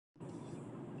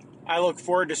I look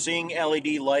forward to seeing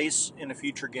LED lice in a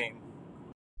future game.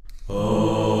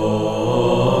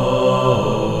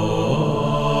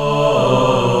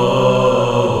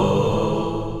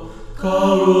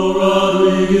 Carl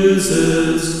Rodriguez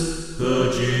is the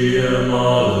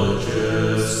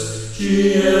GMologist,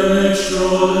 GM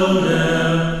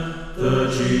extraordinaire, the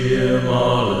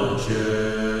GMologist.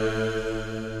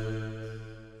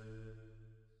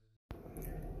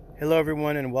 Hello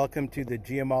everyone and welcome to the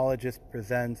GMologist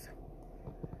Presents.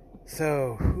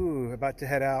 So, about to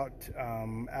head out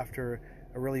after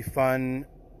a really fun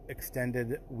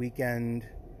extended weekend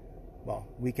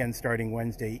starting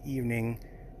Wednesday evening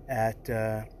at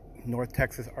North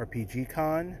Texas RPG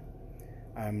Con.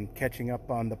 I'm catching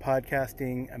up on the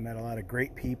podcasting. I met a lot of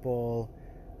great people.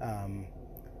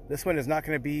 This one is not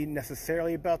going to be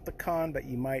necessarily about the con, but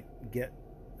you might get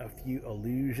a few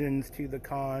allusions to the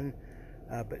con.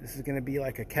 But this is going to be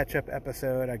like a catch-up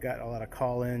episode. I got a lot of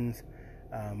call-ins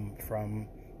from,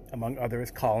 among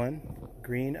others, Colin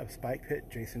Green of Spike Pit,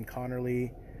 Jason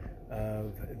Connerly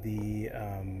of the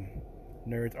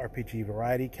Nerds RPG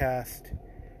Variety Cast,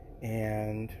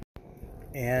 and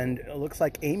it looks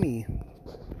like Amy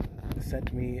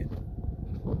sent me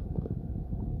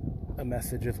a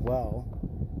message as well,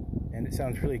 and it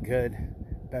sounds really good,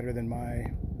 better than my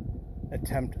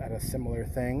attempt at a similar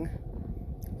thing.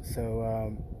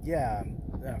 So,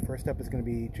 first up is going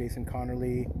to be Jason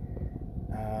Connerly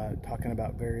talking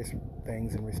about various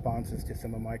things in responses to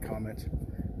some of my comments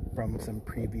from some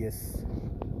previous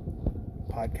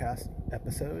podcast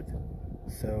episodes.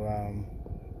 So, I'm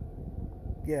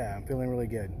feeling really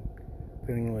good.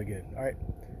 All right,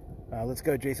 let's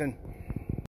go, Jason.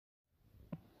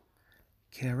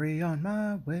 Carry on,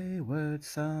 my wayward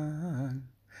son.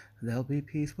 There'll be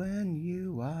peace when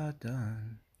you are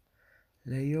done.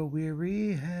 Lay your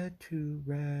weary head to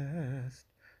rest.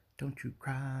 Don't you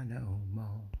cry no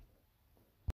more.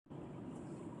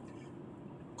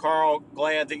 Carl,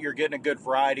 glad that you're getting a good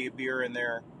variety of beer in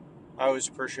there. I always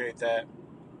appreciate that.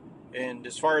 And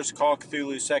as far as Call of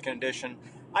Cthulhu 2nd Edition,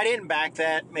 I didn't back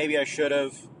that. Maybe I should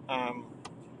have. I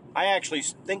actually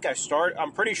think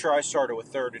I'm pretty sure I started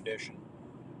with 3rd Edition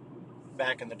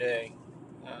back in the day.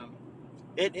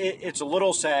 It's a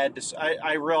little sad.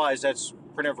 I realize that's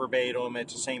printed verbatim.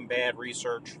 It's the same bad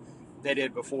research they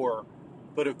did before.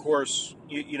 But of course,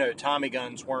 you know, Tommy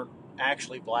guns weren't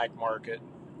actually black market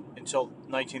until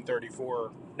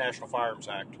 1934 National Firearms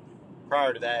Act.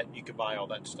 Prior to that, you could buy all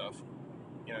that stuff.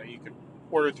 You know, you could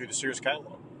order through the Sears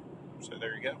catalog. So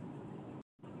there you go.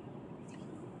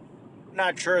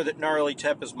 Not sure that Gnarly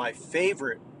Tep is my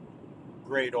favorite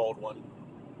great old one.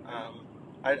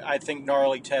 I think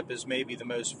Gnarly Tep is maybe the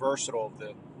most versatile of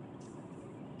the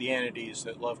entities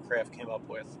that Lovecraft came up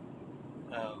with.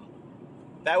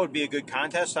 That would be a good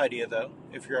contest idea, though,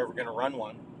 if you're ever going to run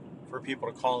one, for people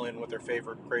to call in with their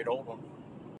favorite great old one.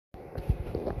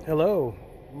 Hello,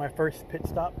 my first pit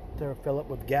stop to fill up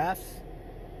with gas.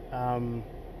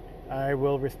 I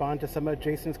will respond to some of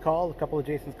Jason's call, a couple of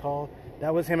Jason's call.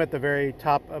 That was him at the very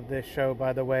top of this show,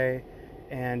 by the way,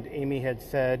 and Amy had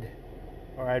said,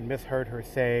 or I'd misheard her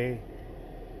say,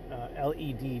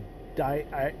 LED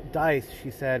dice,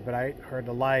 she said, but I heard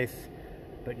the lice.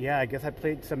 But yeah, I guess I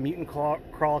played some Mutant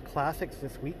Crawl Classics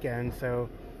this weekend, so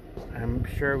I'm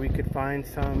sure we could find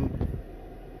some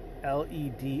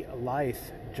LED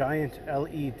lice, giant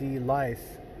LED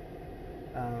lice,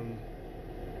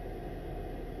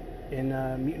 in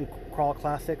Mutant Crawl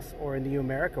Classics or in the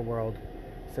America world.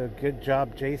 So good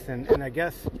job, Jason. And I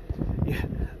guess, yeah,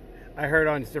 I heard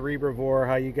on Cerebrivore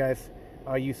how you guys,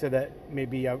 you said that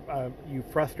maybe you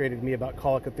frustrated me about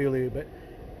Call of Cthulhu, but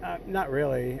not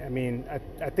really. I mean,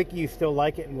 I think you still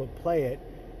like it and will play it.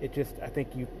 It just,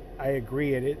 I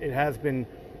agree. It has been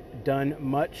done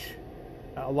much.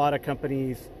 A lot of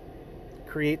companies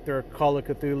create their Call of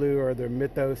Cthulhu or their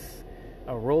Mythos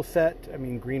rule set. I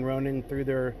mean, Green Ronin threw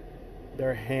their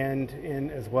hand in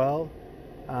as well.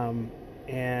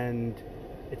 And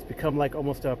it's become like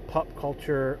almost a pop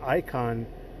culture icon,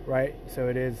 right? So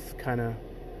it is kind of,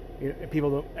 you know,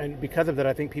 people don't, and because of that,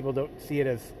 I think people don't see it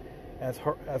as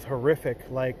horrific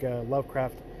like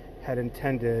Lovecraft had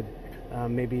intended.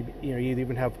 Maybe, you know, you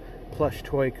even have plush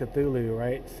toy Cthulhu,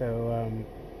 right? So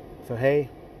hey,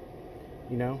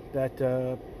 you know, that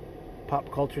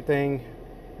pop culture thing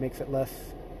makes it less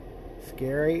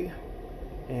scary,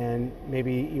 and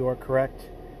maybe you are correct.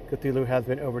 Cthulhu has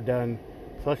been overdone.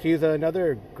 So let's use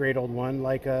another great old one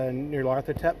like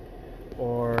Nyarlathotep,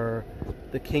 or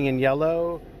the King in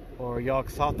Yellow, or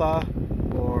Yog-Sothoth,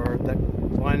 or the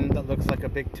one that looks like a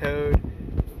big toad,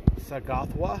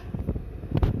 Sagathwa.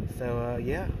 So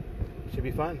yeah, should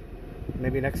be fun.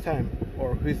 maybe next time,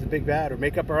 or who's the big bad, or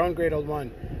make up our own great old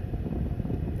one,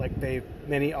 like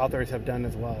many authors have done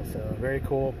as well. So very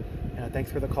cool.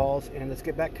 Thanks for the calls, and let's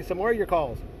get back to some more of your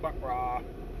calls. All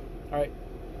right,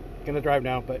 gonna drive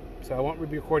now, so I won't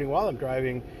be recording while I'm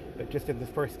driving, but just at this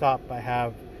first stop I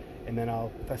have, and then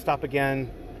if I stop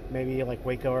again, maybe like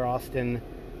Waco or Austin,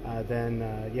 then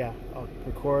I'll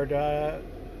record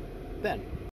then.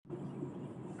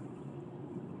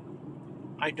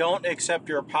 I don't accept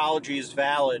your apology as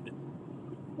valid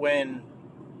when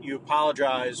you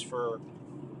apologize for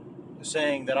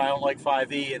saying that I don't like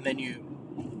 5e, and then you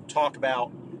talk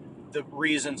about the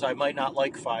reasons I might not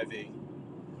like 5e,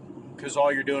 because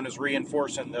all you're doing is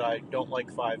reinforcing that I don't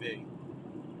like 5e.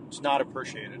 It's not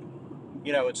appreciated.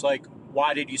 It's like,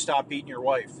 why did you stop beating your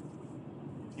wife?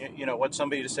 What's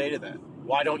somebody to say to that?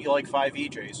 Why don't you like 5e,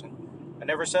 Jason? I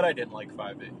never said I didn't like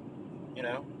 5e.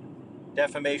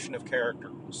 Defamation of character,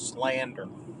 slander,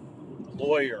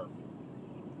 lawyer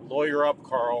up,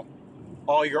 Carl.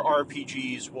 All your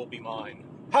RPGs will be mine.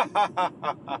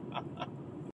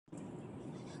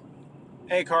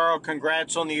 Hey, Carl,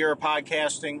 congrats on the year of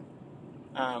podcasting.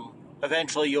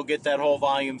 Eventually you'll get that whole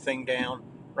volume thing down.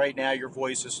 Right now your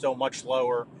voice is still much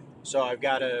lower, so I've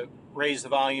got to raise the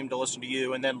volume to listen to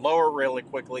you, and then lower it really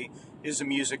quickly as the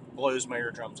music blows my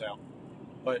eardrums out.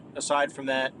 But aside from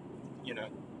that,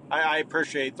 I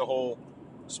appreciate the whole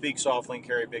speak softly and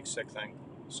carry a big stick thing.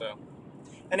 So,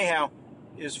 anyhow,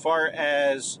 as far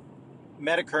as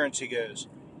metacurrency goes,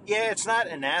 it's not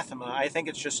anathema. I think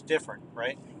it's just different,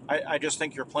 right? I just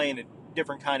think you're playing a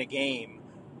different kind of game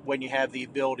when you have the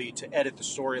ability to edit the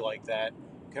story like that,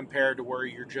 compared to where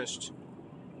you're just,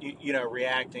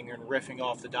 reacting and riffing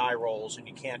off the die rolls and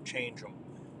you can't change them.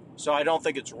 So I don't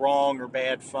think it's wrong or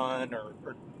bad fun or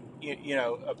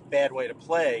a bad way to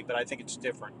play, but I think it's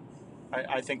different.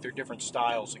 I think they're different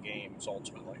styles of games,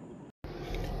 ultimately.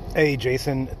 Hey,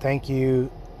 Jason, thank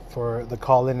you for the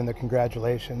call-in and the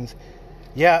congratulations.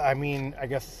 Yeah, I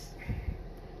guess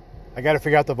I got to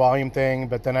figure out the volume thing,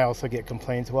 but then I also get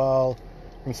complaints,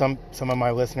 from some of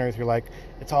my listeners who are like,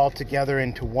 it's all together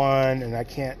into one, and I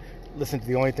can't listen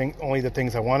to only the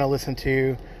things I want to listen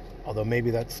to, although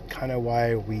maybe that's kind of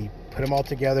why we put them all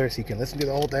together, so you can listen to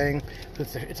the whole thing.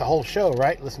 It's a whole show,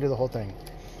 right? Listen to the whole thing.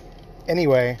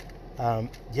 Anyway, I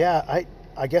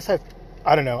guess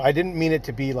I don't know. I didn't mean it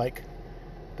to be like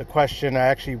the question. I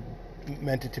actually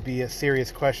meant it to be a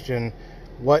serious question.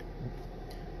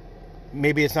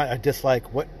 Maybe it's not a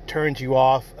dislike. What turns you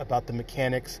off about the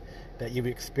mechanics that you've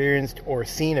experienced or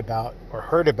seen about or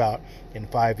heard about in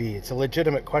 5e? It's a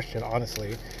legitimate question,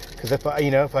 honestly, because if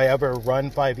I ever run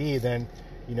 5e, then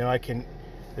I can.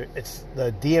 It's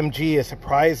the DMG is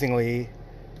surprisingly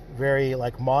very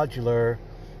modular,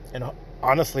 and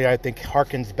honestly, I think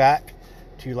harkens back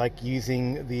to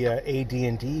using the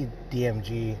AD&D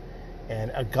DMG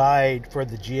and a guide for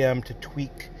the GM to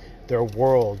tweak their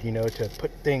world, to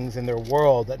put things in their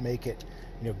world that make it,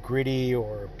 gritty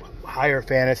or higher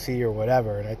fantasy or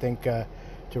whatever. And I think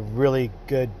it's a really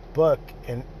good book.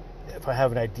 And if I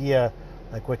have an idea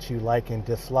what you like and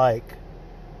dislike,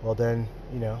 well then,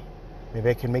 maybe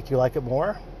I can make you like it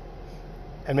more.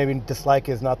 And maybe dislike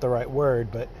is not the right word,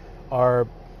 but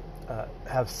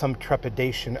have some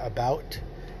trepidation about.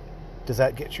 Does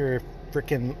that get your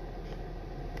frickin'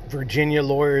 Virginia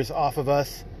lawyers off of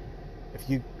us? If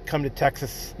you come to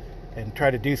Texas and try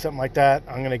to do something like that,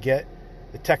 I'm going to get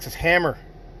the Texas hammer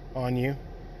on you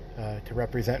to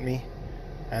represent me.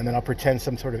 And then I'll pretend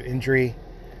some sort of injury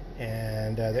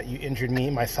and that you injured me,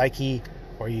 my psyche,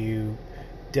 or you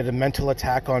did a mental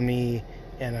attack on me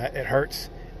and it hurts.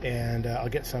 And I'll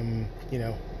get some,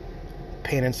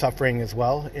 pain and suffering as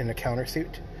well in a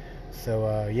countersuit.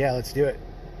 So, let's do it.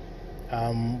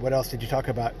 What else did you talk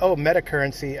about? Oh,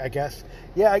 metacurrency, I guess.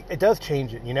 Yeah, it does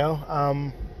change it,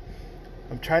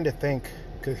 I'm trying to think,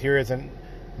 because here is a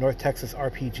North Texas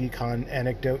RPG Con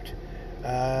anecdote.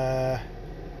 I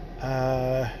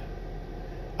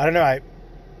don't know.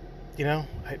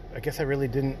 I guess I really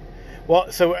didn't.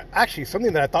 Well, so actually,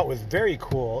 something that I thought was very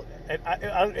cool,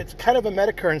 it's kind of a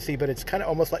metacurrency, but it's kind of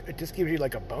almost like it just gives you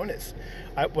a bonus.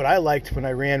 What I liked when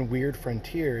I ran Weird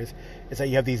Frontiers is that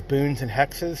you have these boons and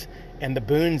hexes, and the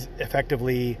boons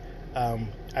effectively,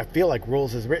 I feel like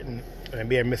rules is written,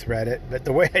 maybe I misread it, but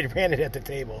the way I ran it at the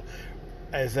table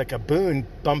is a boon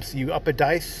bumps you up the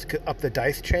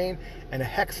dice chain, and a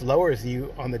hex lowers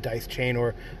you on the dice chain,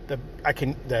 or the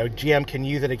GM can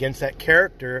use it against that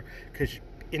character, because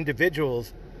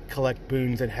individuals collect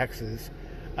boons and hexes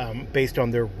based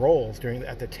on their roles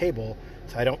at the table.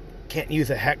 So I can't use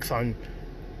a hex on,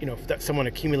 if that someone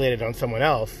accumulated on someone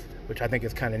else, which I think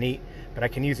is kind of neat. But I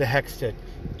can use a hex to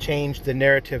change the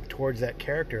narrative towards that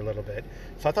character a little bit.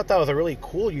 So I thought that was a really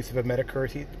cool use of a meta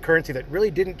currency that really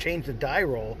didn't change the die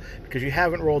roll, because you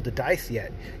haven't rolled the dice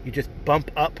yet. You just bump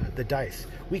up the dice.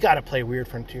 We got to play Weird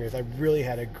Frontiers. I really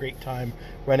had a great time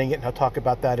running it, and I'll talk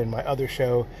about that in my other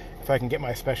show if I can get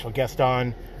my special guest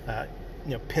on.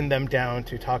 Pin them down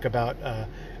to talk about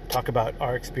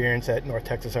our experience at North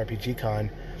Texas RPG Con.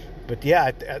 But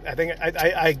yeah, I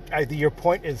think your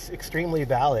point is extremely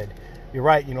valid. You're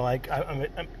right.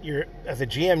 You're as a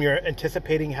GM, you're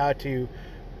anticipating how to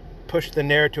push the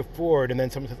narrative forward, and then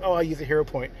someone says, "Oh, I'll use a hero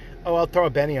point. Oh, I'll throw a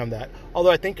Benny on that."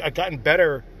 Although I think I've gotten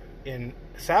better in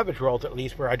Savage Worlds, at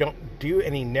least, where I don't do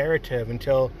any narrative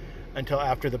until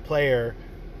after the player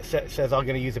says I'm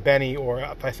going to use a Benny, or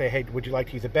if I say, "Hey, would you like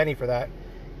to use a Benny for that?"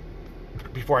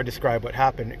 Before I describe what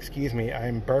happened. Excuse me,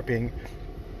 I'm burping.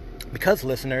 Because,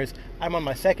 listeners, I'm on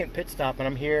my second pit stop, and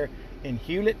I'm here in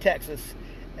Hewlett, Texas,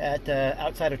 at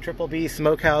outside of Triple B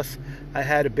Smokehouse. I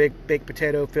had a big baked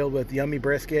potato filled with yummy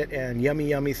brisket and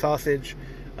yummy sausage.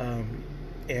 I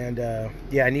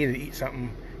needed to eat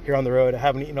something here on the road. I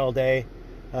haven't eaten all day.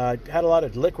 Had a lot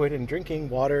of liquid and drinking,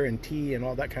 water and tea and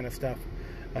all that kind of stuff.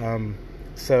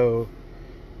 So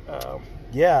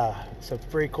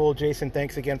very cool. Jason,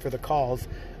 thanks again for the calls.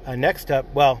 Next up,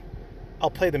 well, I'll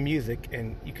play the music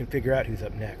and you can figure out who's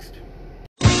up next.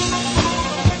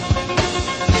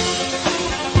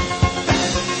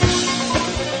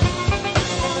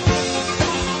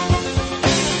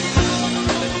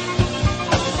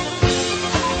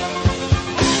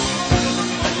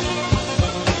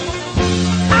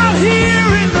 Out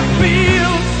here in the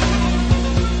field,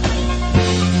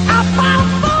 I fight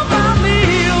for my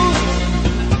meals.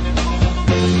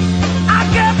 I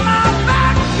get my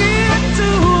back into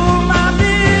my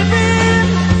living.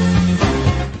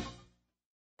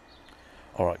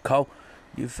 All right, Cole,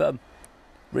 you've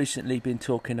recently been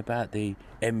talking about the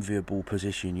enviable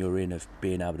position you're in of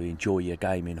being able to enjoy your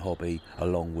gaming hobby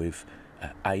along with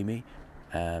Amy.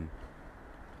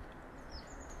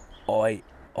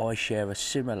 I share a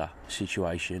similar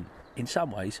situation in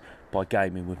some ways by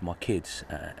gaming with my kids,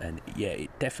 and it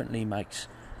definitely makes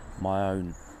my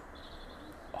own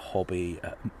hobby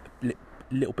a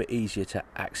little bit easier to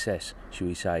access, shall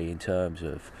we say, in terms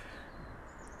of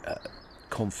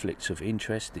conflicts of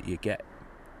interest that you get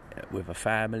with a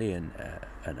family and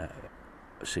a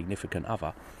significant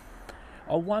other.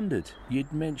 I wondered,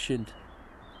 you'd mentioned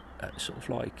sort of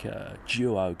like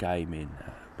duo gaming,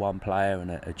 one player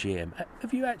and a GM.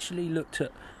 Have you actually looked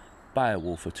at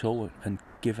Beowulf at all and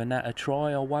given that a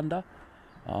try, I wonder?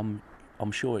 I'm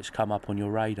sure it's come up on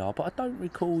your radar, but I don't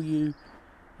recall you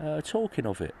talking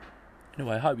of it.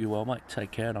 Anyway, I hope you're well, mate.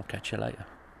 Take care and I'll catch you later.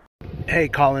 Hey,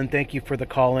 Colin, thank you for the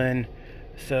call-in.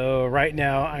 So right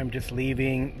now I'm just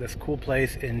leaving this cool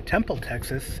place in Temple,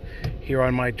 Texas, here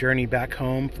on my journey back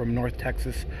home from North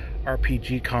Texas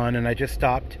RPG Con, and I just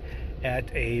stopped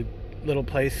at a little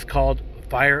place called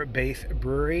Firebase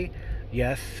Brewery.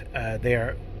 Yes, they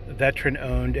are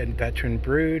veteran-owned and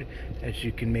veteran-brewed, as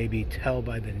you can maybe tell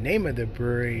by the name of the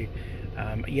brewery.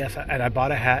 Yes, and I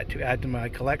bought a hat to add to my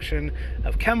collection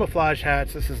of camouflage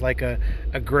hats. This is like a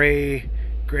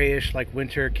grayish, like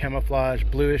winter camouflage,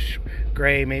 bluish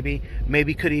gray,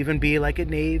 maybe could even be like a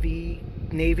navy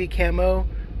camo.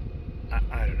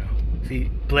 I don't know.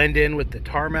 See, blend in with the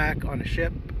tarmac on a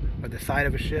ship or the side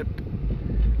of a ship.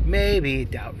 Maybe,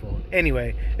 doubtful.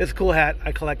 Anyway, it's a cool hat.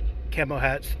 I collect camo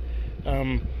hats.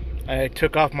 I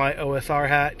took off my OSR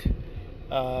hat,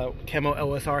 camo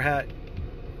OSR hat.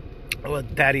 Well,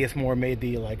 Thaddeus Moore made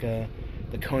the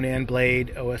Conan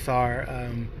Blade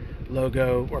OSR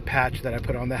logo or patch that I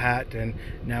put on the hat, and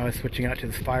now I'm switching out to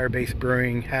this Firebase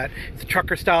Brewing hat. It's a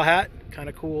trucker style hat, kind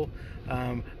of cool.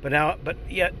 But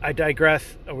yet I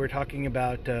digress. We're talking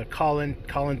about Colin.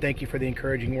 Colin, thank you for the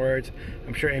encouraging words.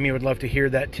 I'm sure Amy would love to hear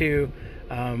that too.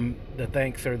 The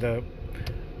thanks or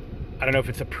I don't know if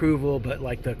it's approval, but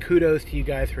like the kudos to you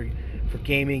guys for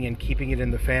gaming and keeping it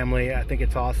in the family. I think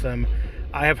it's awesome.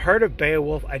 I have heard of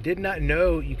Beowulf. I did not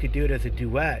know you could do it as a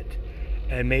duet,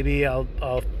 and maybe I'll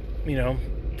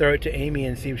throw it to Amy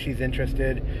and see if she's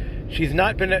interested. She's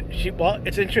not been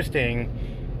it's interesting.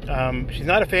 She's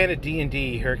not a fan of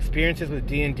D&D. Her experiences with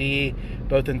D&D,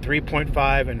 both in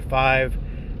 3.5 and 5,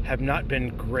 have not been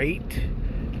great,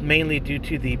 mainly due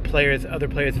to the other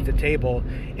players at the table.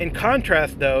 In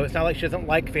contrast, though, it's not like she doesn't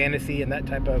like fantasy and that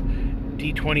type of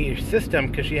D20-ish system,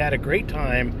 because she had a great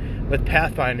time with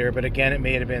Pathfinder, but again, it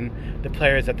may have been the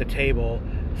players at the table.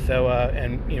 So,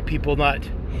 people not...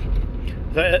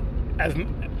 As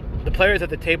the players at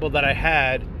the table that I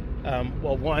had,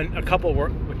 a couple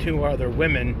were two other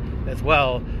women as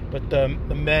well, but the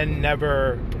men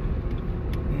never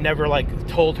never like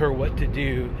told her what to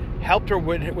do. Helped her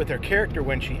with her character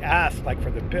when she asked, like, for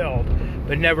the build,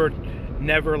 but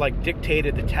never like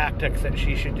dictated the tactics that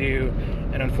she should do.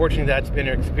 And unfortunately, that's been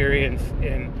her experience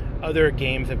in other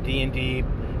games of D&D,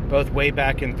 both way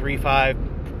back in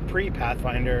 3.5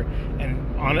 pre-Pathfinder, and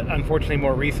unfortunately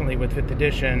more recently with 5th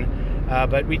edition.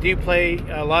 But we do play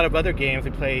a lot of other games.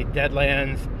 We play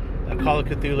Deadlands, Call of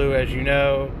Cthulhu, as you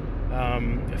know.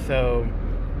 So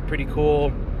pretty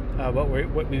cool. What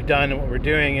we've done and what we're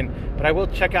doing, but I will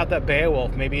check out that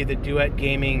Beowulf. Maybe the duet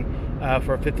gaming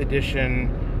for 5th edition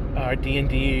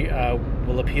D&D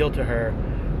will appeal to her.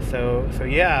 So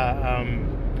yeah.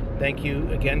 Thank you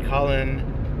again, Colin,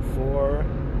 for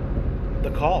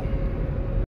the call.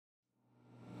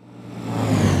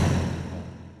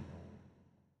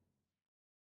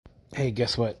 Hey,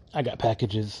 guess what? I got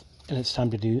packages, and it's time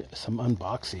to do some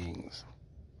unboxings.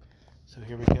 So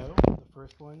here we go. The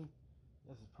first one.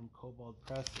 This is from Kobold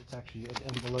Press. It's actually an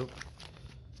envelope.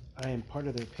 I am part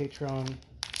of their Patreon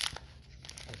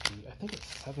at the, I think it's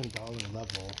 $7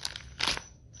 level.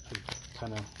 To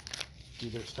kind of do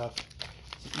their stuff.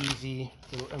 It's an easy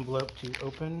little envelope to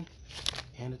open,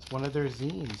 and it's one of their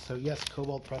zines. So yes,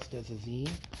 Kobold Press does a zine.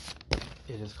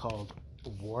 It is called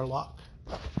Warlock.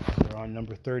 They're on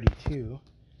number 32,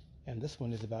 and this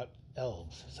one is about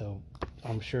elves. So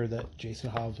I'm sure that Jason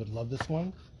Hobbs would love this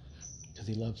one because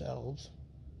he loves elves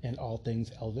and all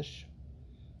things elvish.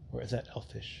 Or is that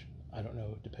elfish? I don't know.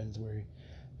 It depends where he...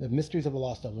 The Mysteries of the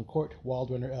Lost Elven Court,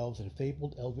 Wildrunner Elves, and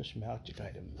Fabled Elvish Magic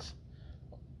Items.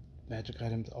 Magic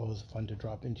items always fun to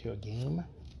drop into a game.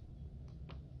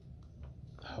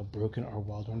 How broken are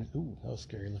Wildrunner... Ooh, that was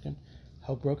scary looking.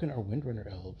 How broken are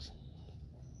Windrunner Elves?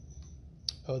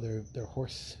 Oh, they're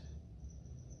horse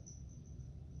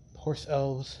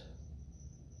elves.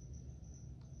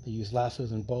 They use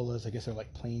lassos and bolas. I guess they're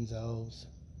like plains elves.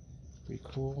 Pretty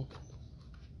cool.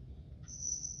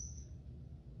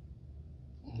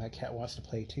 My cat wants to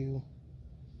play too.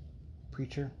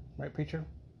 Preacher, right, Preacher?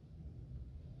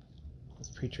 This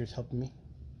Preacher's helping me.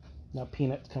 Now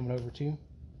Peanut's coming over too.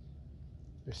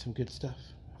 There's some good stuff.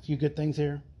 A few good things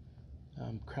here.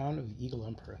 Crown of the Eagle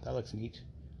Emperor. That looks neat.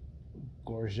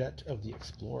 Gorget of the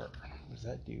Explorer. What does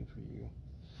that do for you?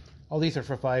 All these are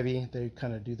for 5e. They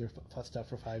kind of do their stuff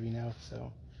for 5e now,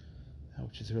 so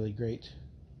which is really great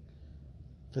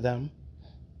for them.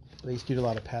 They used to do a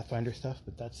lot of Pathfinder stuff,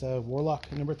 but that's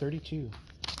Warlock number 32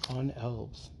 on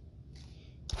elves.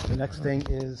 The next thing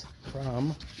is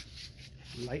from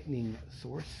Lightning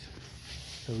Source.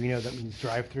 So we know that means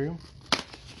drive-through.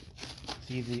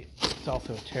 It's easy. It's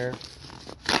also a tear.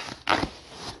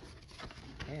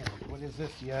 And what is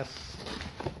this? Yes,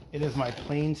 it is my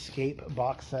Planescape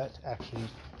box set. Actually,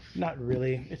 not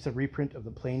really. It's a reprint of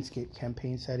the Planescape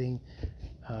campaign setting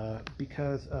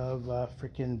because of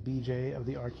frickin' BJ of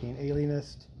the Arcane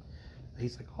Alienist.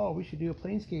 He's like, oh, we should do a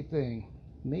Planescape thing.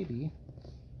 Maybe.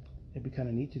 It'd be kind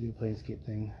of neat to do a Planescape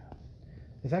thing.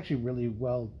 It's actually really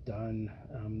well done.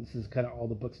 This is kind of all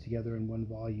the books together in one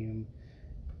volume.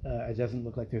 It doesn't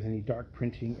look like there's any dark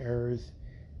printing errors.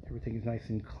 Everything is nice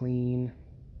and clean.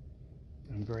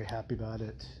 I'm very happy about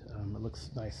it. It looks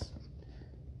nice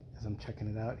as I'm checking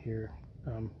it out here.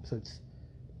 So it's,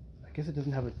 I guess it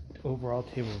doesn't have an overall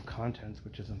table of contents,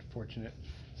 which is unfortunate.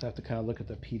 So I have to kind of look at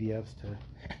the PDFs to,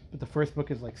 but the first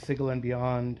book is like Sigil and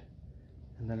Beyond,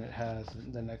 and then it has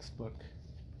the next book.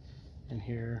 And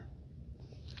here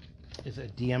is a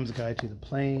DM's Guide to the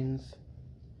Planes.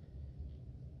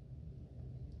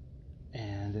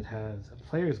 And it has a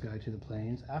Player's Guide to the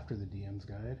Planes after the DM's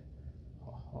Guide.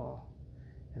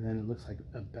 And then it looks like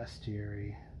a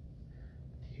bestiary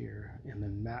here, and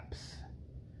then maps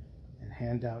and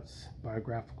handouts,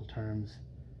 biographical terms,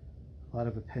 a lot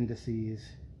of appendices.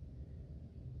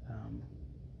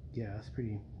 Yeah, it's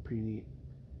pretty neat.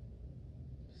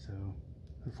 So,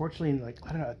 unfortunately, like,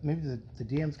 I don't know, maybe the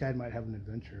DM's Guide might have an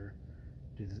adventure.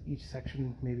 Does each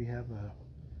section maybe have a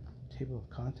table of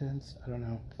contents? I don't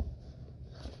know.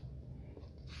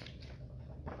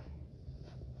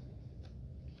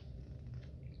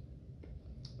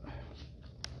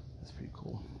 That's pretty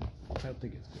cool. I don't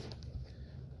think it's good.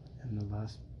 And the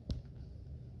last,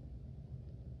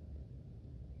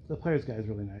 the Player's Guide is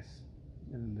really nice.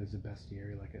 And then there's a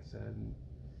bestiary, like I said,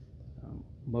 and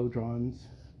Modrons,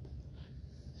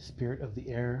 Spirit of the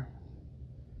Air,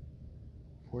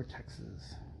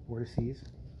 Vortices.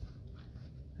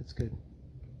 That's good.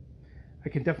 I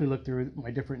can definitely look through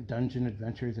my different dungeon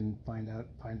adventures and find a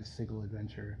Sigil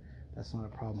adventure. That's not a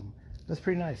problem. That's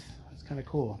pretty nice. It's kind of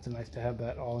cool. It's nice to have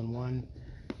that all in one,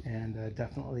 and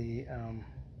definitely,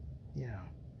 yeah.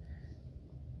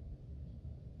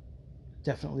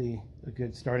 definitely a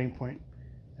good starting point.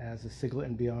 As the Sigil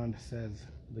and Beyond says,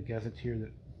 the gazetteer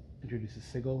that introduces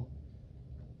Sigil,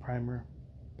 primer,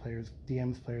 players,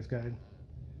 DMs, player's guide.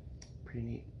 Pretty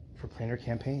neat for planner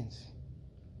campaigns.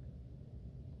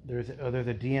 There's a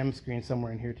DM screen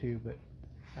somewhere in here too, but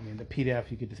I mean the PDF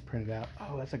you could just print it out.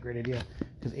 Oh, that's a great idea,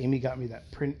 because Amy got me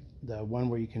that print, the one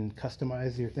where you can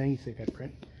customize your thing. So I could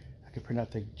print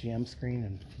out the GM screen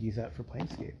and use that for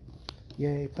Planescape.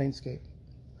 Yay, Planescape.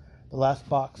 The last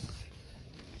box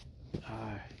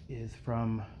is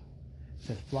from, it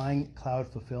says Flying Cloud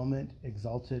Fulfillment,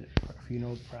 Exalted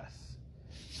Funeral Press.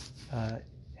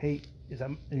 Hey, it's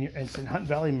in Hunt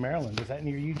Valley, Maryland. Is that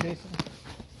near you, Jason?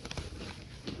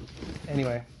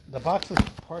 Anyway, the box is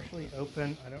partially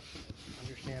open. I don't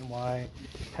understand why.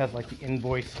 It has like the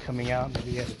invoice coming out.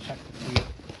 Maybe you had to check to see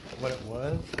what it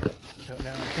was. Don't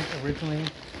know. I think originally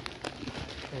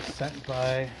it was sent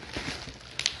by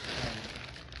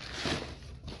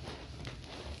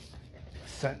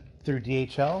sent through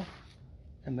DHL,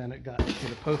 and then it got to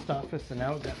the post office, and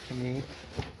now it got to me.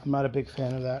 I'm not a big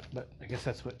fan of that, but I guess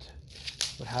that's what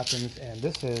happens. And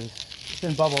this is, it's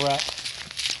in bubble wrap,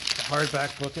 a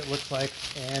hardback book it looks like,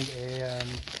 and a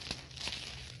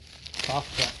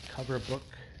softback cover book.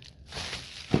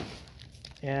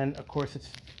 And of course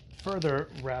it's further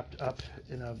wrapped up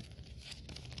in a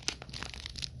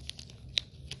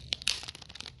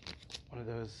one of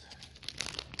those,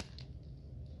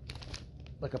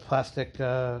 like a plastic,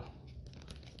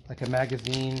 like a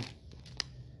magazine.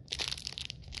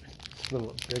 It's a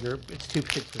little bigger. It's too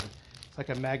big for it. It's like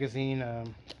a magazine,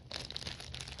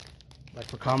 like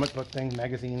for comic book thing,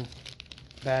 magazine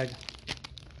bag,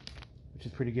 which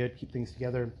is pretty good. Keep things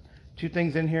together. Two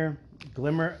things in here: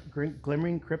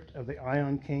 Glimmering Crypt of the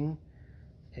Ion King,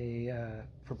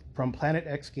 from Planet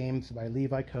X Games by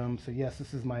Levi Combs. So yes,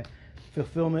 this is my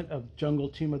fulfillment of Jungle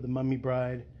Tomb of the Mummy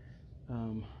Bride.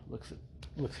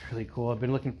 Looks really cool. I've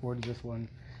been looking forward to this one.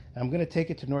 I'm going to take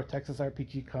it to North Texas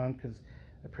RPG Con because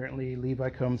apparently Levi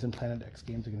Combs and Planet X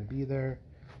Games are going to be there.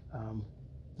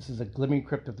 This is a Glimmering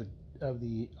Crypt of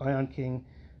the Ion King,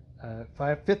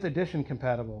 5th edition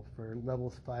compatible for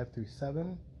levels 5 through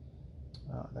 7.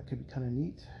 That could be kind of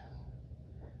neat.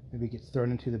 Maybe it gets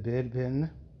thrown into the bid bin.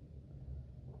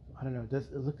 I don't know. Does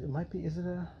it look? It might be. Is it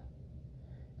a?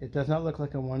 It does not look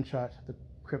like a one-shot. The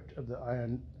Crypt of the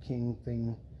Ion King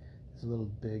thing is a little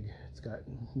big. It's got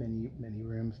many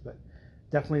rooms, but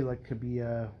definitely like could be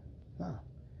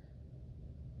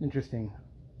interesting.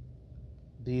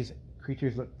 These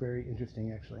creatures look very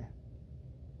interesting, actually.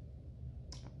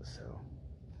 So,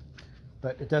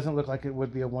 but it doesn't look like it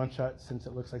would be a one-shot since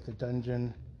it looks like the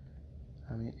dungeon,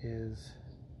 is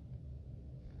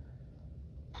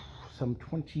some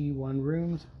 21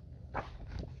 rooms.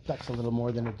 That's a little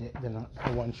more than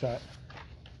a one-shot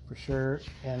for sure.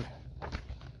 And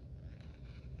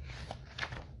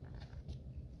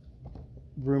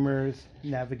rumors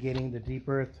navigating the deep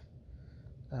earth.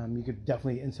 You could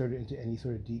definitely insert it into any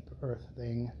sort of deep earth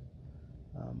thing.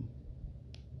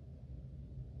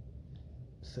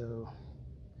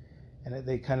 And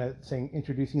they kind of saying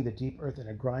introducing the deep earth in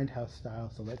a grindhouse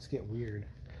style. So let's get weird.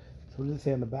 So what does it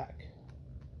say on the back?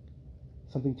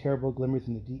 Something terrible glimmers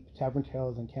in the deep. Tavern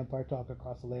tales and campfire talk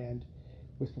across the land.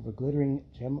 Whisper of a glittering,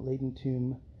 gem-laden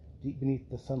tomb deep beneath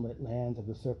the sunlit lands of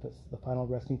the surface. The final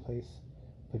resting place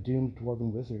of a doomed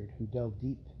dwarven wizard who delved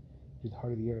deep to the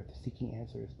heart of the earth, seeking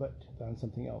answers, but found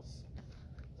something else.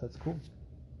 So that's cool.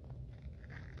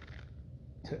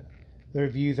 The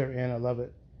reviews are in. I love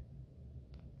it.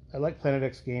 I like Planet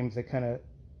X Games. They kind of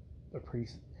are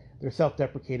they're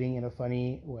self-deprecating in a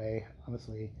funny way,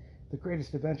 honestly. The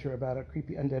greatest adventure about a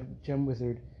creepy undead gem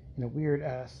wizard in a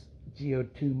weird-ass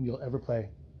geode tomb you'll ever play.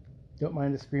 Don't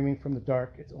mind the screaming from the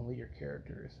dark. It's only your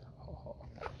characters. Oh.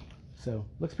 So,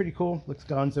 looks pretty cool. Looks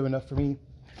gonzo enough for me.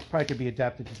 Probably could be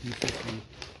adapted to D50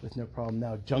 with no problem.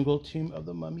 Now, Jungle Tomb of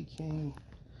the Mummy King.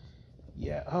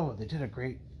 Yeah, oh, they did a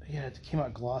great... Yeah, it came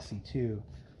out glossy, too.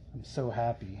 I'm so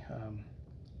happy.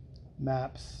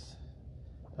 Maps.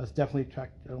 Let's definitely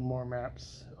track more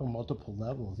maps. Oh, multiple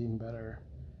levels, even better.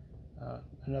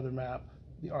 Another map.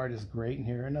 The art is great in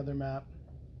here. Another map.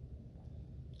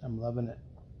 I'm loving it.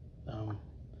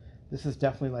 This is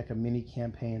definitely like a mini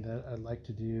campaign that I'd like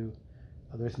to do.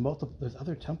 There's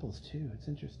other temples too. It's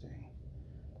interesting.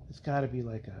 It's got to be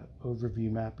like a overview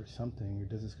map or something, or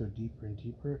does this go deeper and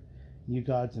deeper? New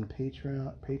gods and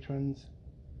patrons.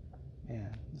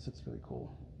 Man, this looks really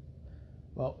cool.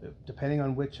 Well, depending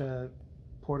on which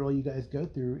portal you guys go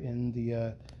through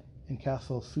in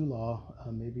Castle Sulaw,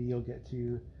 maybe you'll get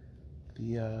to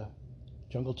the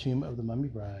Jungle Tomb of the Mummy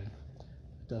Bride.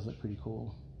 It does look pretty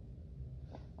cool.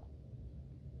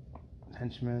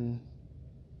 henchmen,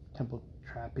 temple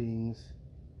trappings,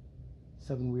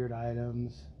 7 weird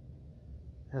items.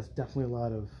 It has definitely a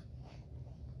lot of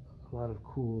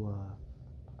cool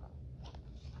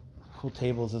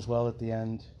tables as well at the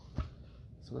end.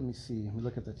 So let me see. Let me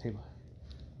look at the table.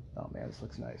 Oh man, this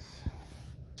looks nice.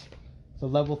 So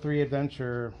level 3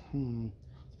 adventure. It's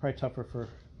probably tougher for.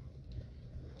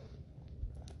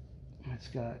 It's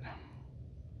got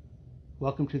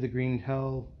Welcome to the Green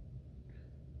Hell.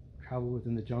 Travel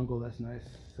within the jungle. That's nice.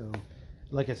 So,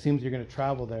 like, it seems you're going to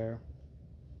travel there.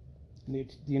 And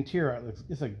the interior art looks.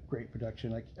 It's a great production.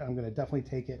 Like, I'm going to definitely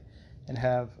take it and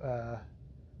have.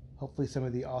 Hopefully, some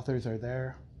of the authors are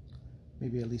there.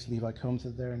 Maybe at least Levi Combs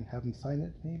is there and have him sign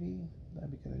it. Maybe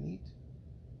that'd be kind of neat.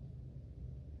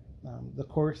 The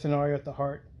core scenario at the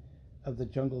heart of the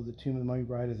jungle of the Tomb of the Mummy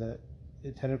Bride is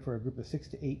intended for a group of 6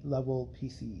 to 8 level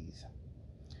PCs.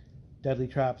 Deadly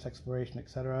traps, exploration,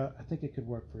 etc. I think it could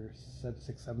work for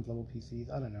 6, 7 level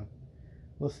PCs. I don't know.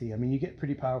 We'll see. I mean, you get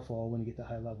pretty powerful when you get to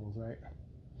high levels, right?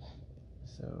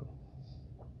 So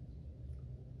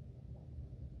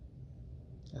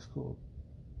that's cool.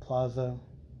 Plaza.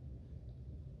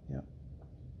 Yep.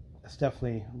 This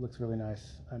definitely looks really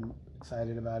nice. I'm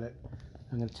excited about it.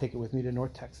 I'm going to take it with me to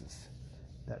North Texas.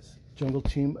 That's Jungle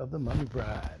Tomb of the Mummy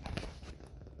Bride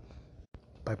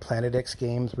by Planet X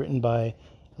Games, written by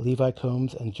Levi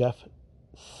Combs and Jeff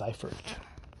Seifert.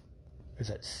 Or is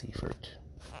that Seifert?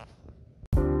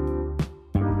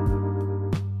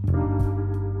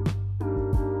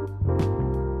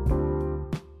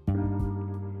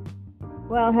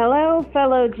 Well, hello,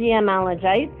 fellow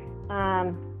GMologites.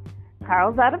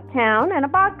 Carl's out of town, and a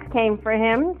box came for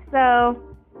him, so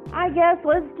I guess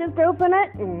let's just open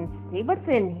it and see what's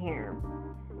in here.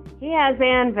 He has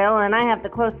Anvil, and I have the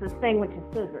closest thing, which is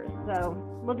scissors, so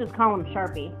we'll just call him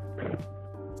Sharpie.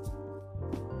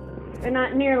 They're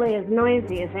not nearly as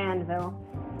noisy as Anvil,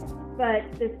 but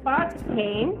this box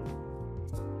came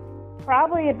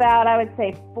probably about, I would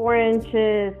say, 4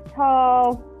 inches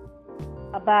tall,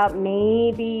 about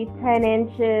maybe 10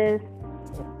 inches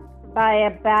by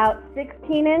about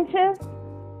 16 inches.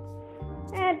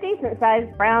 A decent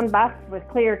sized brown box with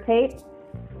clear tape.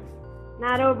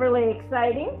 Not overly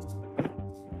exciting.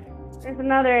 There's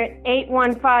another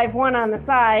 8151 on the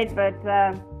side, but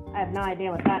I have no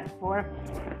idea what that's for.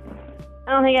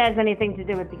 I don't think it has anything to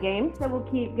do with the game, so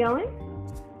we'll keep going.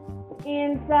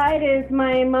 Inside is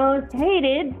my most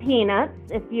hated peanuts.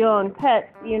 If you own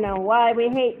pets, you know why we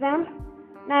hate them.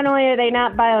 Not only are they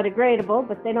not biodegradable,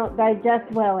 but they don't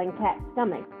digest well in cat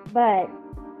stomachs. But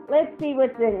let's see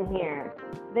what's in here.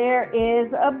 There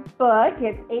is a book.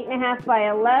 It's 8.5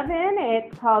 by 11.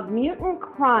 It's called Mutant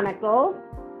Chronicles,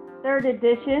 3rd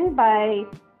edition by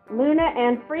Luna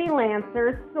and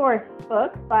Freelancer, source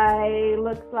book by,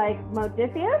 looks like,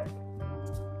 Modiphius.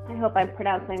 I hope I'm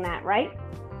pronouncing that right.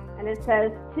 And it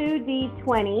says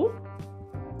 2D20.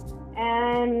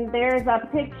 And there's a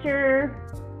picture.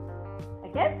 I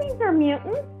guess these are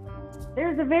mutants.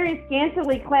 There's a very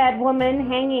scantily clad woman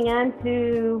hanging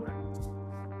onto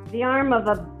the arm of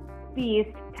a beast.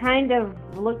 Kind of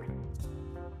looks,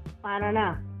 I don't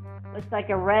know, looks like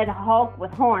a red Hulk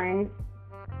with horns.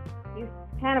 He's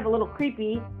kind of a little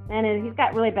creepy, and he's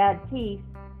got really bad teeth.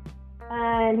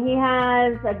 And he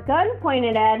has a gun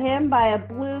pointed at him by a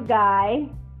blue guy.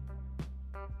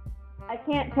 I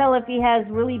can't tell if he has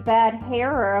really bad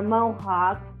hair or a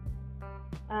mohawk.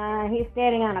 He's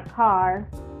standing on a car.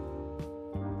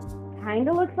 Kind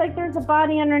of looks like there's a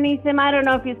body underneath him. I don't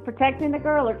know if he's protecting the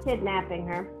girl or kidnapping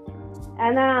her.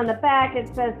 And then on the back it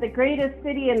says, the greatest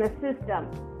city in the system.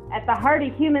 At the heart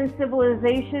of human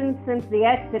civilization since the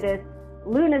Exodus,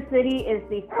 Luna City is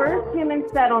the first human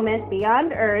settlement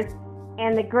beyond Earth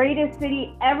and the greatest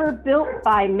city ever built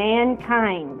by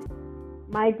mankind.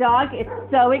 My dog is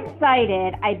so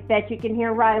excited. I bet you can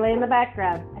hear Riley in the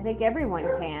background. I think everyone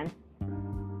can.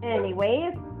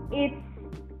 Anyways, it's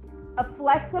a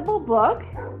flexible book.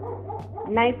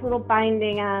 Nice little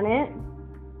binding on it.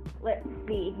 Let's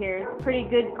see here. It's pretty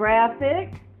good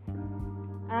graphics.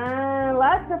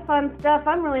 Lots of fun stuff.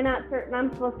 I'm really not certain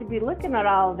I'm supposed to be looking at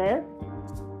all of this.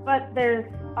 But there's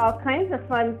all kinds of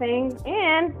fun things.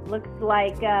 And looks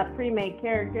like pre-made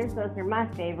characters. Those are my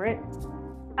favorite.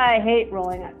 I hate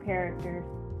rolling up characters.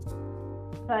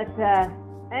 But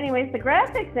anyways, the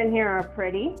graphics in here are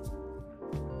pretty.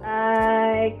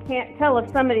 I can't tell if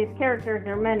some of these characters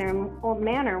are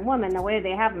man or woman the way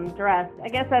they have them dressed. I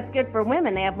guess that's good for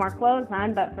women. They have more clothes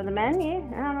on, but for the men, yeah,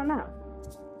 I don't know.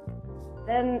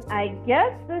 Then I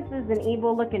guess this is an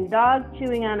evil-looking dog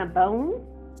chewing on a bone.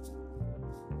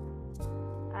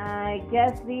 I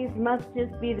guess these must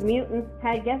just be the mutants.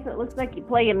 I guess it looks like you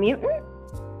play a mutant.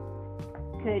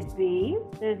 could be.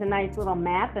 There's a nice little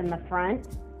map in the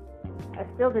front. I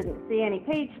still didn't see any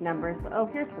page numbers. Oh,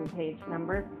 here's some page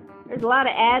numbers. There's a lot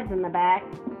of ads in the back.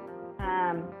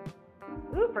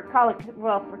 For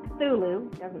Cthulhu.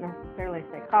 It doesn't necessarily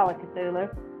say Call of Cthulhu.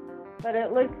 But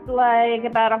it looks like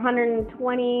about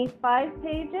 125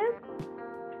 pages.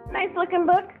 Nice looking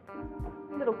book.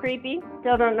 A little creepy.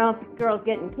 Still don't know if the girl's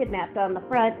getting kidnapped on the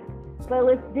front. So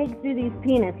let's dig through these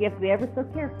peanuts. You have to be ever so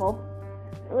careful.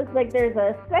 It looks like there's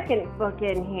a second book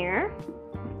in here.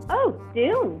 Oh,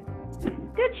 Dune.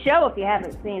 Good show if you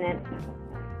haven't seen it.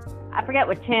 I forget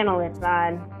what channel it's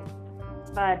on.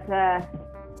 But I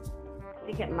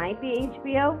think it might be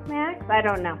HBO Max. I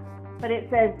don't know. But it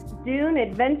says Dune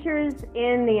Adventures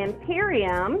in the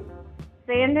Imperium,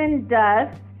 Sand and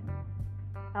Dust.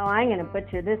 Oh, I'm going to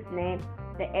butcher this name.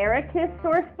 The Arrakis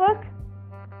Sourcebook.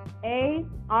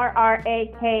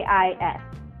 Arrakis.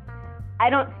 I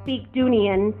don't speak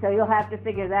Dunian, so you'll have to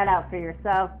figure that out for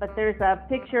yourself. But there's a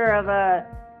picture of a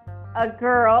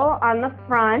girl on the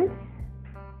front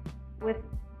with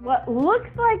what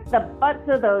looks like the butts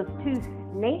of those two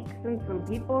snakes and some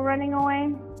people running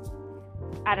away.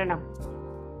 I don't know.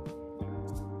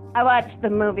 I watched the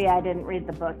movie, I didn't read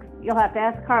the books. You'll have to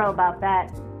ask Carl about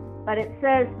that. But it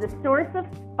says the source of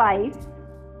spice.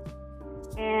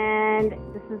 And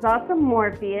this is also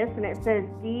Morpheus, and it says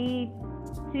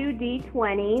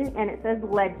D2D20, and it says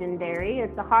legendary.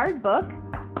 It's a hard book,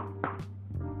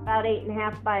 about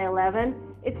 8.5 by 11.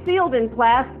 It's sealed in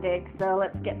plastic, so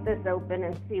let's get this open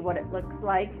and see what it looks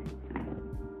like.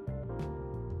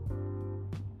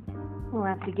 We'll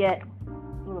have to get a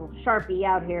little Sharpie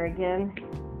out here again.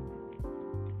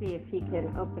 See if he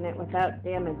can open it without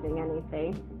damaging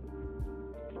anything.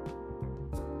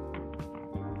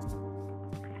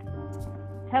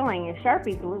 Telling you,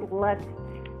 Sharpie's a little less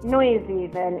noisy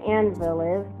than Anvil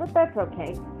is, but that's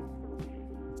okay.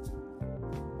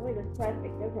 Boy, this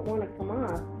plastic doesn't want to come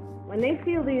off. When they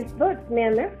seal these books,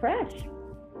 man, they're fresh.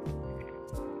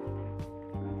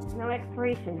 No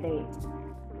expiration date.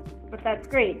 But that's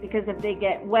great, because if they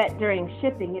get wet during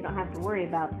shipping, you don't have to worry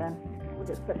about them. We'll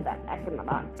just put that back in the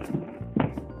box.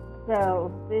 So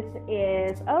this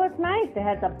is, oh, it's nice. It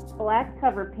has a black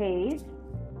cover page.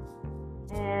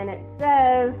 And it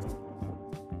says,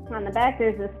 on the back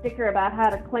there's a sticker about how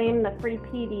to claim the free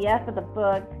PDF of the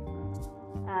book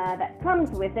that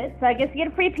comes with it. So I guess you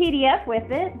get a free PDF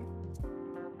with it.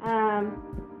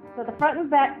 So the front and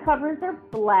back covers are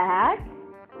black.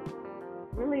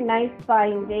 Really nice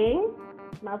binding.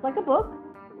 Smells like a book.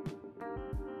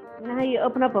 You know how you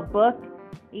open up a book?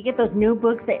 You get those new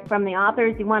books from the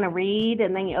authors you want to read,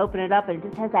 and then you open it up and it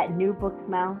just has that new book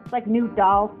smell. It's like new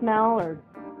doll smell, or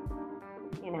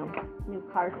new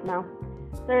car smell.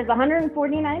 So there's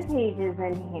 149 pages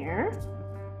in here.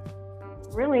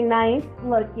 Really nice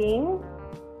looking.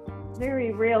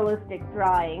 Very realistic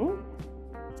drawings.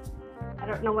 I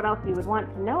don't know what else you would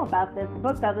want to know about this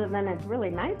book other than it's really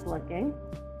nice looking.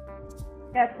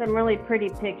 Got some really pretty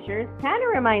pictures. Kind of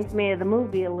reminds me of the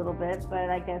movie a little bit, but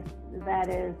I guess that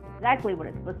is exactly what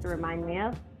it's supposed to remind me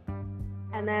of.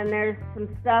 And then there's some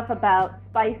stuff about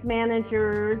spice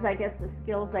managers, I guess the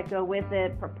skills that go with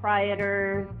it,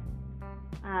 proprietors,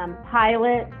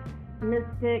 pilots,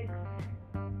 mystics.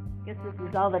 I guess this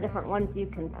is all the different ones you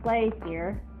can play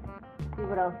here. Let's see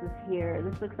what else is here.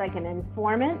 This looks like an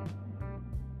informant.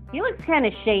 He looks kind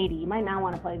of shady. You might not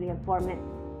want to play the informant.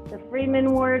 The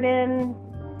Freeman Warden,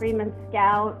 Freeman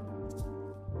Scout,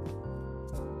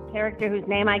 character whose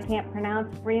name I can't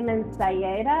pronounce, Freeman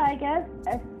Sayada, I guess.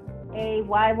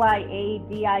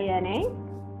 Sayadina.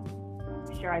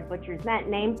 I'm sure I butchered that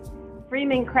name.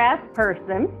 Freeman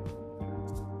Craftsperson.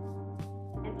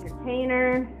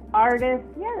 Entertainer, artist.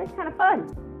 Yeah, that's kind of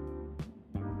fun.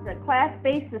 It's a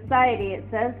class-based society, it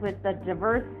says, with a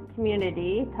diverse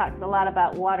community. Talks a lot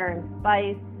about water and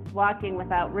spice, walking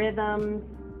without rhythms,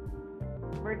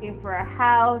 working for a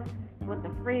house, what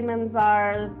the Freemans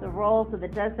are, the roles of the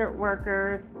desert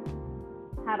workers,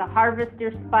 how to harvest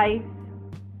your spice.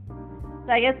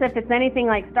 So I guess if it's anything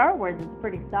like Star Wars, it's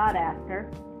pretty sought after.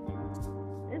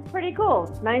 It's pretty cool.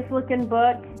 Nice looking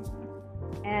book.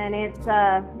 And it's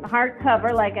a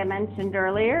hardcover, like I mentioned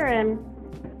earlier, and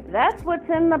that's what's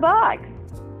in the box.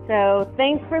 So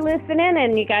thanks for listening,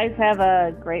 and you guys have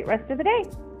a great rest of the day.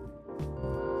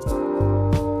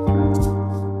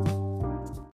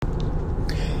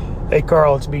 Hey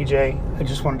Carl, it's BJ. I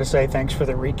just wanted to say thanks for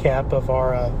the recap of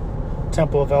our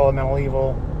Temple of Elemental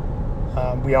Evil.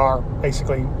 We are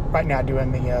basically right now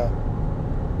doing the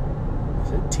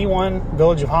is it T1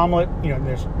 Village of Hamlet. You know,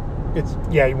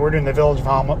 we're doing the Village of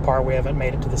Hamlet part. We haven't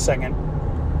made it to the second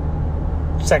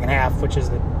half, which is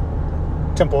the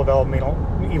Temple of Elemental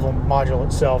Evil module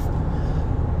itself.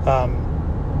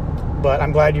 But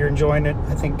I'm glad you're enjoying it.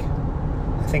 I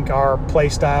think our play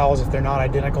styles, if they're not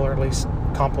identical, are at least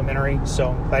complementary. So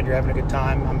I'm glad you're having a good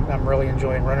time. I'm really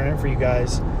enjoying running it for you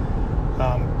guys.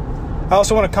 I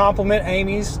also want to compliment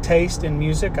Amy's taste in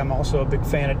music. I'm also a big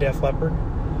fan of Def Leppard.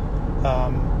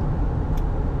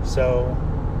 So,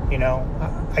 you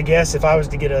know, I guess if I was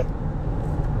to get a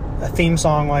theme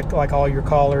song like all your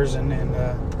callers and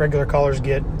regular callers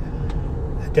get,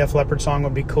 a Def Leppard song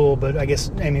would be cool. But I guess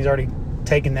Amy's already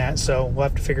taken that, so we'll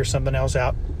have to figure something else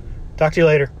out. Talk to you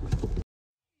later.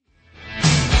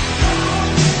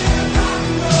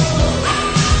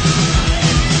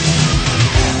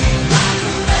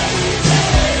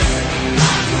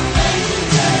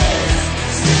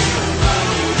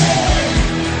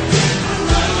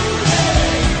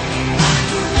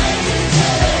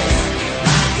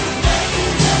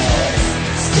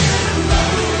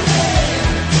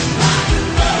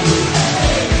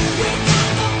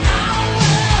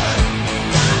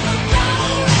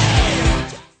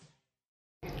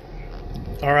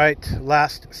 All right,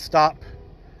 last stop.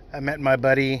 I met my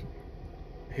buddy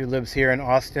who lives here in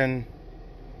Austin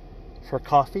for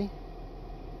coffee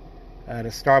at a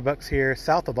Starbucks here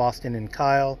south of Austin in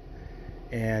Kyle,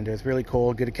 and it was really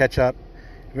cool. Good to catch up.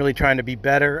 I'm really trying to be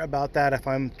better about that. If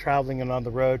I'm traveling and on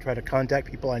the road, try to contact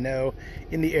people I know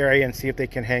in the area and see if they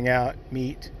can hang out,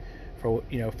 meet for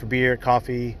beer,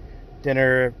 coffee,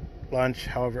 dinner, lunch,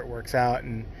 however it works out.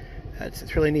 And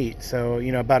it's really neat. So,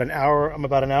 I'm about an hour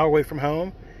away from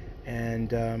home,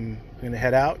 and I'm going to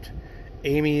head out.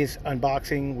 Amy's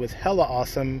unboxing was hella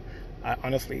awesome. I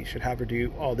honestly should have her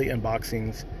do all the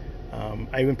unboxings.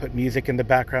 I even put music in the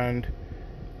background.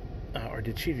 Or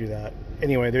did she do that?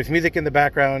 Anyway, there's music in the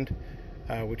background,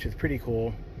 which is pretty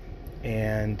cool.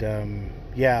 And,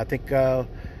 I think we'll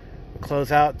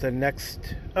close out the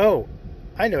next... Oh,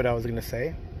 I know what I was going to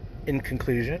say in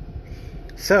conclusion.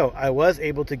 So, I was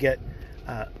able to get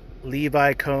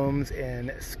Levi Combs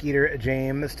and Skeeter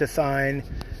James to sign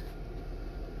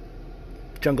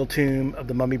Jungle Tomb of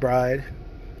the Mummy Bride,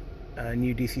 a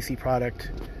new DCC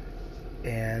product,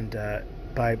 and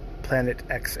by Planet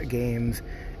X Games.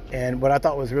 And what I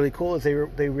thought was really cool is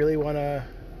they really want to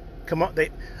come on.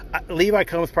 Levi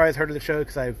Combs probably has heard of the show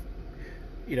because I've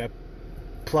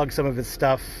plugged some of his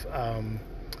stuff,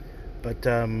 but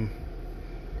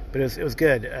it was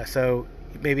good. So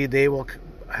maybe they will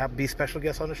be special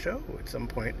guests on the show at some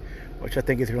point, which I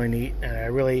think is really neat. And I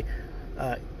really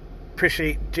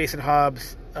appreciate Jason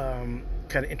Hobbs kind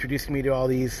of introducing me to all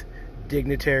these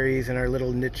dignitaries in our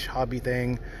little niche hobby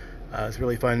thing. It's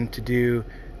really fun to do.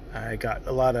 I got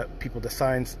a lot of people to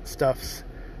sign stuffs,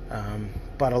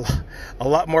 bought a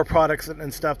lot more products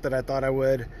and stuff that I thought I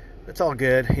would. It's all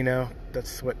good,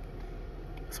 that's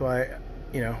why,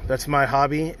 that's my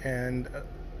hobby, and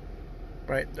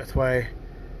right, that's why I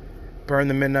burn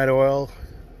the midnight oil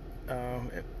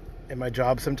in my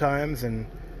job sometimes, and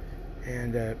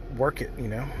work it,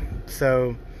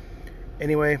 So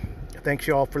anyway, thanks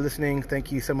you all for listening.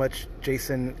 Thank you so much,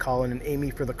 Jason, Colin, and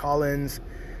Amy, for the call-ins.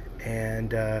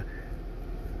 And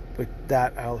with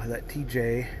that, I'll let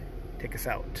TJ take us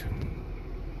out.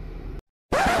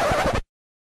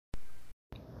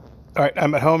 All right,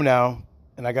 I'm at home now,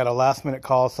 and I got a last-minute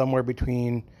call somewhere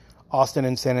between Austin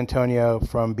and San Antonio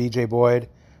from BJ Boyd.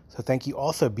 So thank you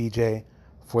also, BJ,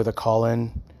 for the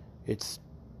call-in.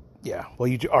 You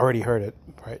already heard it,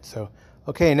 right? So,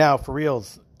 okay, now, for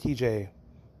reals, TJ,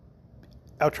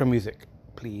 outro music,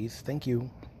 please. Thank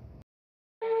you.